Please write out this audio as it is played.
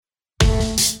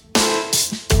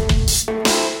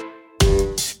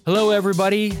Hello,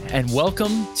 everybody, and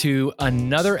welcome to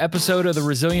another episode of the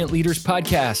Resilient Leaders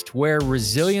Podcast, where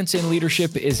resilience in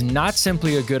leadership is not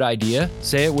simply a good idea.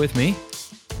 Say it with me.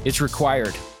 It's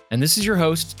required. And this is your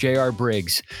host, J.R.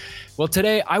 Briggs. Well,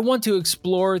 today I want to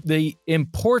explore the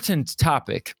important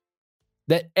topic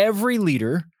that every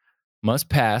leader must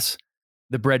pass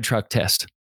the bread truck test.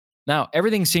 Now,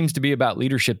 everything seems to be about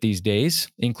leadership these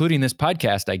days, including this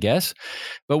podcast, I guess.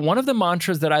 But one of the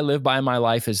mantras that I live by in my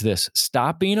life is this: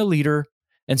 stop being a leader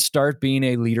and start being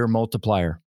a leader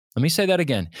multiplier. Let me say that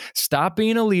again. Stop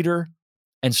being a leader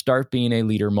and start being a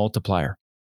leader multiplier.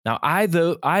 Now, I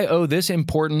owe this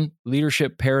important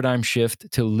leadership paradigm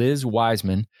shift to Liz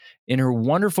Wiseman in her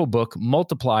wonderful book,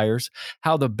 Multipliers: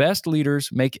 How the Best Leaders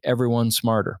Make Everyone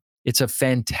Smarter. It's a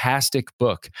fantastic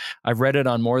book. I've read it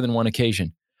on more than one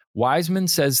occasion. Wiseman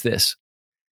says this.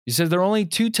 He says there are only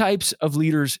two types of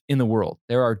leaders in the world.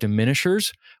 There are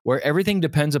diminishers, where everything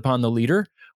depends upon the leader,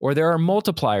 or there are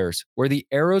multipliers, where the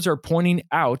arrows are pointing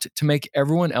out to make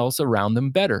everyone else around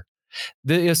them better.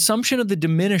 The assumption of the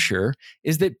diminisher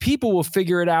is that people will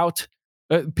figure it out.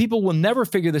 People will never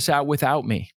figure this out without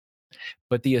me.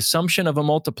 But the assumption of a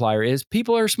multiplier is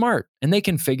people are smart and they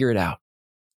can figure it out.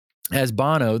 As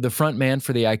Bono, the front man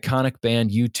for the iconic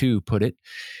band U2, put it,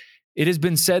 it has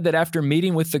been said that after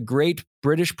meeting with the great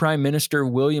British Prime Minister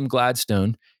William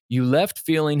Gladstone, you left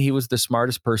feeling he was the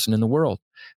smartest person in the world.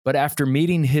 But after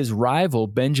meeting his rival,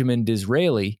 Benjamin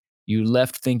Disraeli, you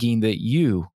left thinking that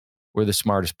you were the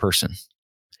smartest person.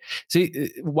 See,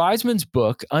 Wiseman's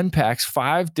book unpacks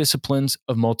 5 disciplines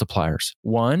of multipliers.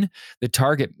 1, the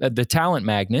talent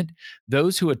magnet,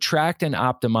 those who attract and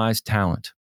optimize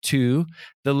talent. 2,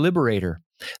 the liberator,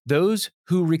 those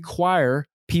who require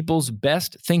people's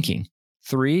best thinking.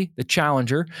 3, the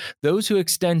challenger, those who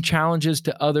extend challenges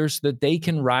to others so that they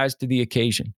can rise to the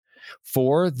occasion.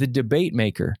 4, the debate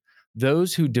maker,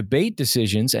 those who debate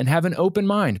decisions and have an open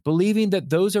mind, believing that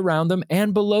those around them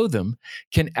and below them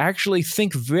can actually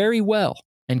think very well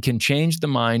and can change the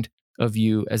mind of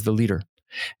you as the leader.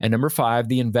 And number 5,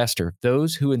 the investor,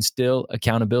 those who instill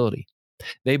accountability.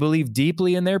 They believe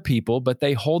deeply in their people, but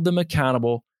they hold them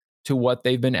accountable to what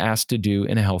they've been asked to do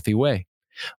in a healthy way.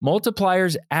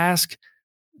 Multipliers ask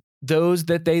those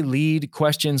that they lead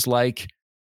questions like,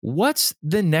 what's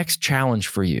the next challenge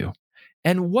for you?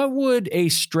 And what would a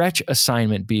stretch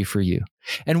assignment be for you?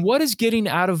 And what does getting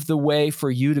out of the way for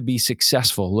you to be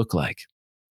successful look like?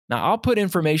 Now, I'll put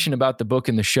information about the book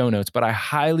in the show notes, but I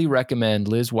highly recommend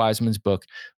Liz Wiseman's book,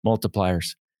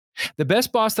 Multipliers. The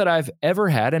best boss that I've ever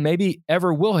had, and maybe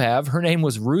ever will have, her name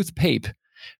was Ruth Pape.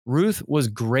 Ruth was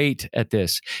great at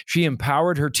this. She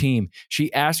empowered her team.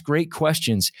 She asked great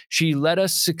questions. She let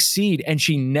us succeed, and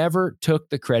she never took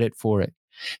the credit for it.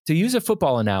 To use a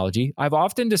football analogy, I've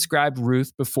often described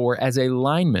Ruth before as a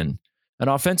lineman, an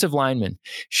offensive lineman.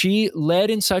 She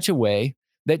led in such a way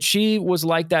that she was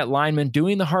like that lineman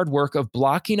doing the hard work of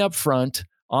blocking up front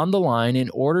on the line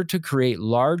in order to create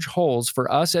large holes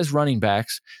for us as running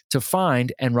backs to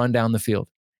find and run down the field.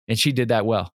 And she did that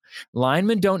well.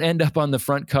 Linemen don't end up on the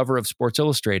front cover of Sports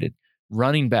Illustrated.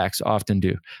 Running backs often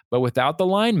do. But without the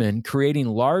linemen creating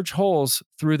large holes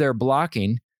through their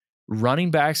blocking,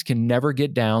 running backs can never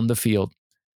get down the field.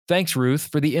 Thanks, Ruth,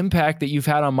 for the impact that you've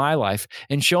had on my life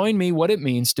and showing me what it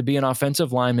means to be an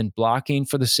offensive lineman blocking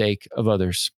for the sake of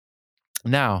others.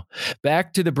 Now,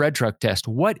 back to the bread truck test.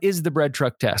 What is the bread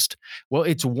truck test? Well,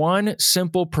 it's one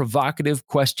simple, provocative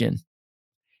question.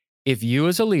 If you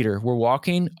as a leader were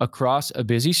walking across a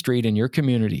busy street in your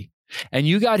community and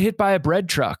you got hit by a bread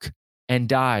truck and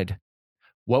died,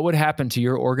 what would happen to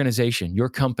your organization, your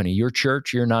company, your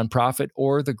church, your nonprofit,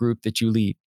 or the group that you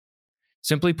lead?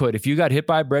 Simply put, if you got hit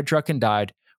by a bread truck and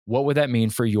died, what would that mean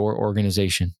for your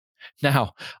organization?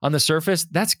 Now, on the surface,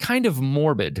 that's kind of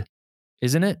morbid,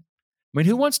 isn't it? I mean,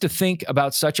 who wants to think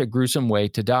about such a gruesome way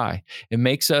to die? It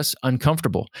makes us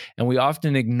uncomfortable, and we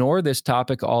often ignore this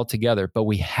topic altogether, but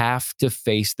we have to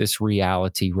face this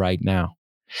reality right now.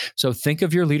 So think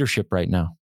of your leadership right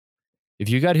now. If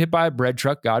you got hit by a bread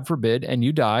truck, God forbid, and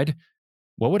you died,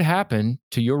 what would happen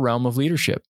to your realm of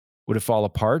leadership? Would it fall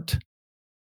apart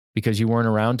because you weren't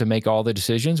around to make all the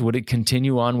decisions? Would it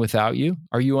continue on without you?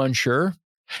 Are you unsure?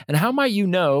 And how might you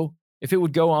know if it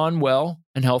would go on well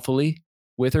and healthily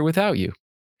with or without you?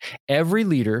 Every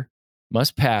leader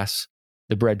must pass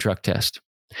the bread truck test.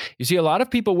 You see, a lot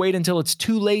of people wait until it's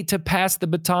too late to pass the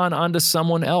baton on to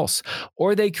someone else,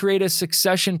 or they create a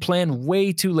succession plan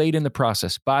way too late in the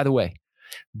process. By the way,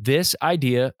 this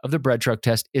idea of the bread truck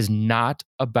test is not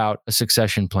about a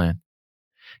succession plan.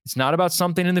 It's not about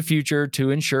something in the future to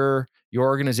ensure your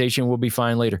organization will be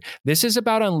fine later. This is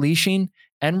about unleashing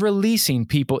and releasing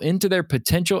people into their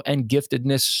potential and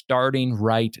giftedness starting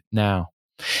right now.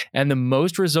 And the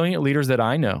most resilient leaders that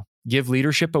I know give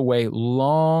leadership away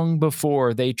long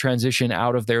before they transition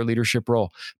out of their leadership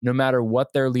role, no matter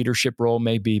what their leadership role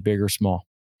may be, big or small.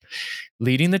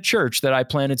 Leading the church that I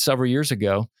planted several years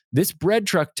ago, this bread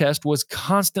truck test was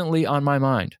constantly on my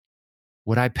mind.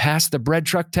 Would I pass the bread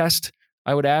truck test?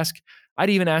 I would ask.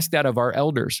 I'd even ask that of our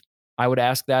elders. I would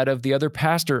ask that of the other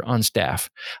pastor on staff.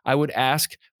 I would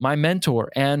ask my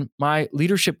mentor and my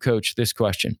leadership coach this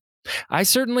question. I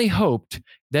certainly hoped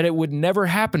that it would never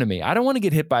happen to me. I don't want to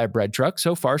get hit by a bread truck.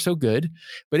 So far, so good.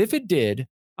 But if it did,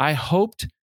 I hoped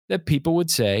that people would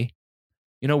say,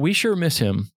 we sure miss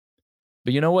him.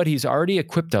 But you know what? He's already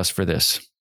equipped us for this.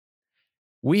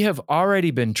 We have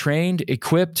already been trained,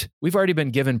 equipped. We've already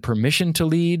been given permission to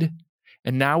lead.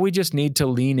 And now we just need to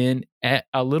lean in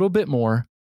a little bit more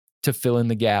to fill in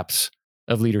the gaps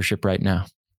of leadership right now.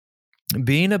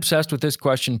 Being obsessed with this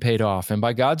question paid off. And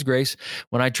by God's grace,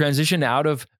 when I transitioned out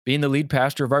of being the lead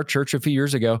pastor of our church a few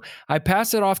years ago, I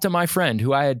passed it off to my friend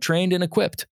who I had trained and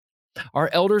equipped. Our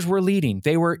elders were leading.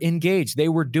 They were engaged. They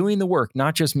were doing the work,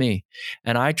 not just me.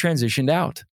 And I transitioned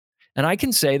out. And I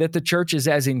can say that the church is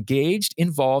as engaged,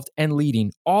 involved, and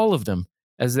leading, all of them,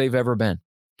 as they've ever been.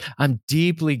 I'm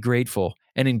deeply grateful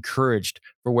and encouraged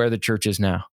for where the church is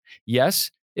now.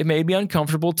 Yes, it made me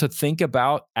uncomfortable to think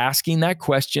about asking that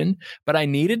question, but I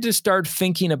needed to start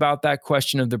thinking about that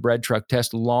question of the bread truck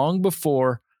test long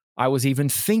before I was even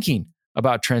thinking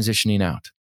about transitioning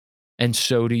out. And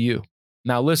so do you.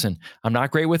 Now listen, I'm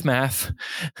not great with math,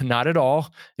 not at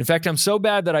all. In fact, I'm so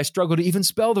bad that I struggle to even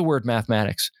spell the word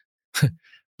mathematics.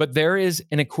 But there is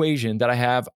an equation that I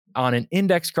have on an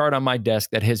index card on my desk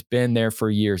that has been there for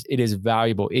years. It is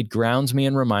valuable. It grounds me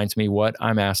and reminds me what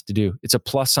I'm asked to do. It's a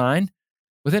plus sign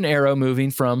with an arrow moving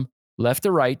from left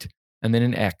to right, and then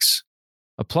an X.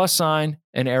 A plus sign,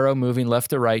 an arrow moving left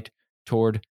to right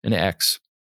toward an X.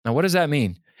 Now, what does that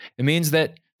mean? It means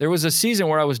that there was a season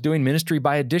where I was doing ministry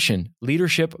by addition,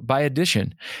 leadership by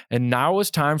addition. And now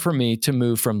it's time for me to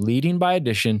move from leading by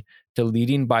addition to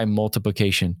leading by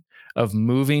multiplication, of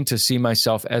moving to see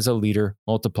myself as a leader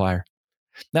multiplier.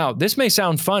 Now, this may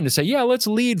sound fun to say, yeah, let's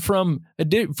lead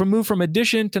move from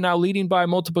addition to now leading by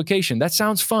multiplication. That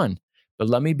sounds fun. But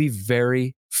let me be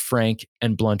very frank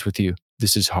and blunt with you.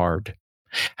 This is hard.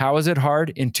 How is it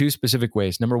hard? In two specific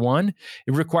ways. Number one,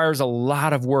 it requires a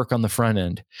lot of work on the front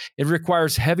end. It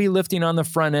requires heavy lifting on the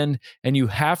front end, and you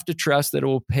have to trust that it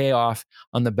will pay off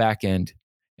on the back end.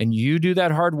 And you do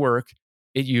that hard work,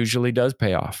 it usually does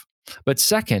pay off. But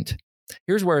second,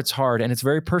 here's where it's hard, and it's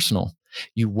very personal.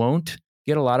 You won't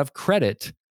get a lot of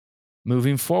credit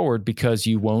moving forward because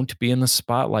you won't be in the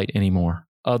spotlight anymore.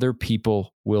 Other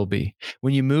people will be.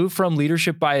 When you move from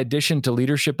leadership by addition to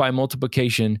leadership by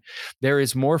multiplication, there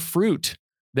is more fruit.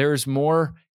 There is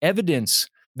more evidence.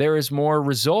 There is more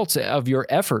results of your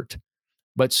effort.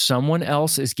 But someone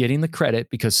else is getting the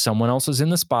credit because someone else is in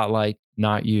the spotlight,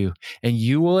 not you. And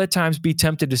you will at times be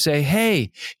tempted to say, hey,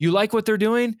 you like what they're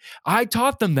doing? I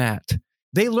taught them that.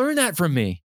 They learned that from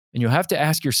me. And you'll have to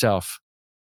ask yourself,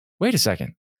 wait a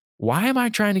second, why am I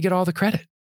trying to get all the credit?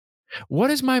 What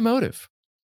is my motive?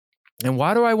 And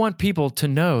why do I want people to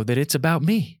know that it's about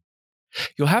me?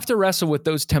 You'll have to wrestle with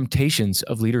those temptations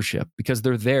of leadership because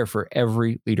they're there for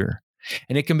every leader.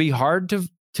 And it can be hard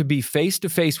to be face to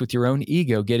face with your own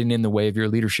ego getting in the way of your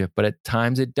leadership, but at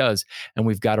times it does. And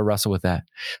we've got to wrestle with that.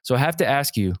 So I have to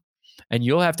ask you, and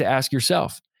you'll have to ask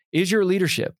yourself, is your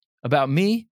leadership about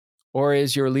me? Or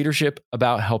is your leadership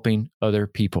about helping other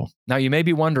people? Now, you may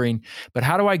be wondering, but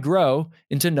how do I grow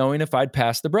into knowing if I'd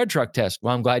pass the bread truck test?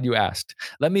 Well, I'm glad you asked.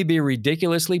 Let me be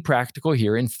ridiculously practical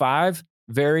here in 5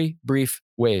 very brief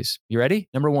ways. You ready?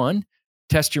 Number 1,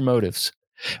 test your motives.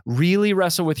 Really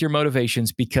wrestle with your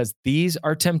motivations because these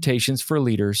are temptations for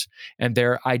leaders and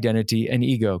their identity and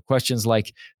ego. Questions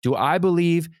like, do I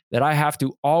believe that I have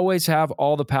to always have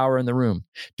all the power in the room?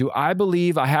 Do I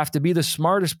believe I have to be the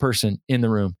smartest person in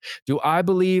the room? Do I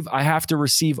believe I have to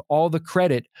receive all the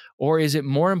credit? Or is it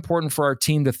more important for our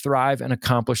team to thrive and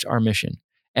accomplish our mission?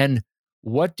 And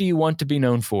what do you want to be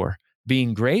known for?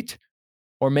 Being great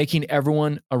or making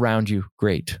everyone around you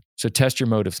great? So test your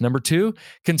motives. Number 2,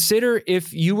 consider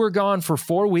if you were gone for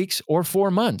 4 weeks or 4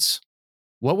 months,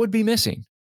 what would be missing?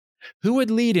 Who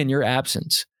would lead in your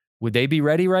absence? Would they be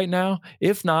ready right now?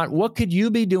 If not, what could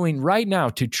you be doing right now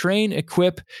to train,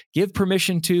 equip, give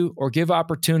permission to, or give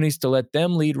opportunities to let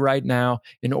them lead right now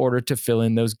in order to fill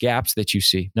in those gaps that you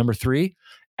see? Number 3,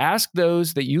 ask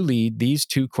those that you lead these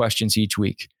 2 questions each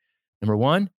week. Number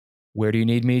 1, where do you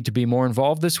need me to be more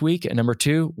involved this week? And number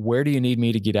 2, where do you need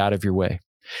me to get out of your way?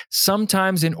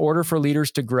 Sometimes in order for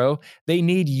leaders to grow, they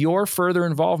need your further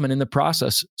involvement in the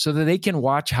process so that they can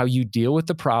watch how you deal with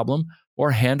the problem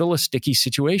or handle a sticky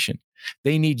situation.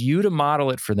 They need you to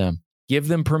model it for them, give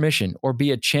them permission, or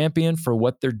be a champion for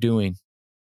what they're doing.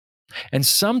 And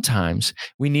sometimes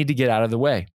we need to get out of the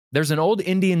way. There's an old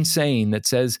Indian saying that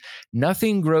says,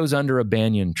 nothing grows under a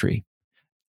banyan tree.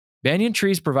 Banyan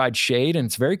trees provide shade and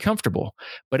it's very comfortable,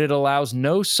 but it allows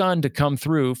no sun to come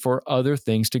through for other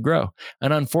things to grow.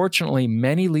 And unfortunately,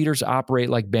 many leaders operate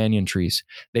like banyan trees.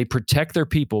 They protect their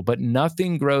people, but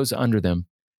nothing grows under them.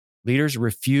 Leaders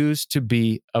refuse to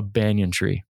be a banyan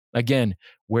tree. Again,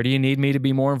 where do you need me to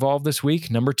be more involved this week?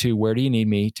 Number 2, where do you need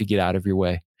me to get out of your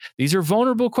way? These are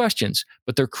vulnerable questions,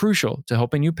 but they're crucial to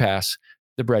helping you pass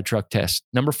the bread truck test.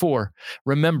 Number 4,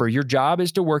 remember your job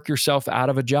is to work yourself out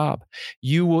of a job.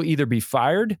 You will either be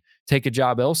fired, take a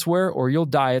job elsewhere, or you'll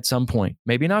die at some point.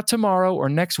 Maybe not tomorrow or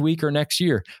next week or next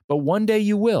year, but one day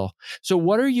you will. So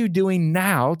what are you doing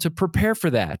now to prepare for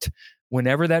that?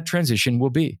 Whenever that transition will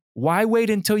be. Why wait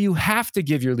until you have to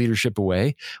give your leadership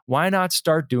away? Why not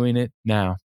start doing it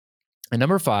now? And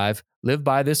number 5, live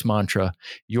by this mantra.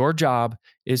 Your job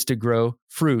is to grow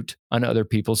fruit on other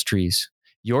people's trees.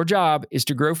 Your job is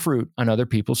to grow fruit on other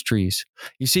people's trees.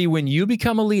 You see, when you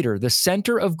become a leader, the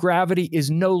center of gravity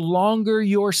is no longer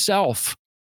yourself.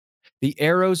 The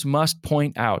arrows must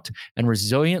point out, and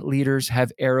resilient leaders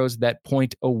have arrows that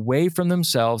point away from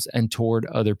themselves and toward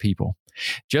other people.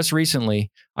 Just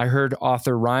recently, I heard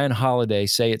author Ryan Holiday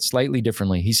say it slightly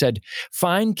differently. He said,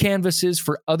 find canvases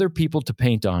for other people to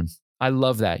paint on. I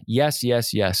love that. Yes,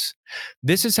 yes, yes.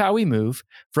 This is how we move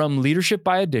from leadership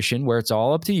by addition, where it's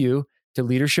all up to you, to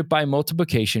leadership by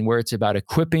multiplication, where it's about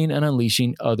equipping and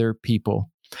unleashing other people.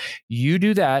 You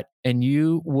do that and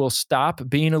you will stop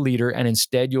being a leader and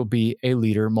instead you'll be a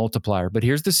leader multiplier. But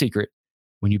here's the secret.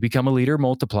 When you become a leader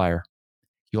multiplier,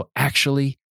 you'll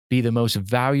actually be the most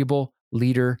valuable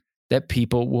leader that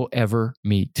people will ever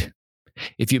meet.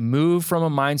 If you move from a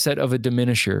mindset of a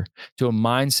diminisher to a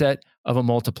mindset of a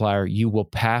multiplier, you will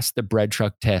pass the bread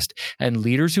truck test. And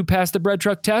leaders who pass the bread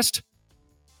truck test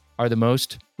are the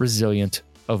most resilient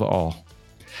of all.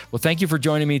 Well, thank you for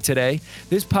joining me today.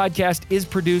 This podcast is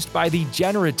produced by the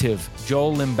generative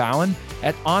Joel Limbowen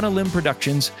at On a Limb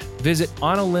Productions. Visit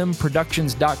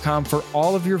onalimproductions.com for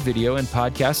all of your video and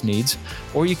podcast needs,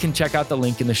 or you can check out the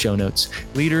link in the show notes.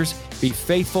 Leaders, be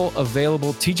faithful,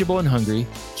 available, teachable, and hungry.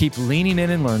 Keep leaning in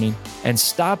and learning, and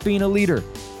stop being a leader,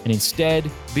 and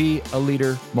instead be a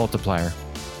leader multiplier.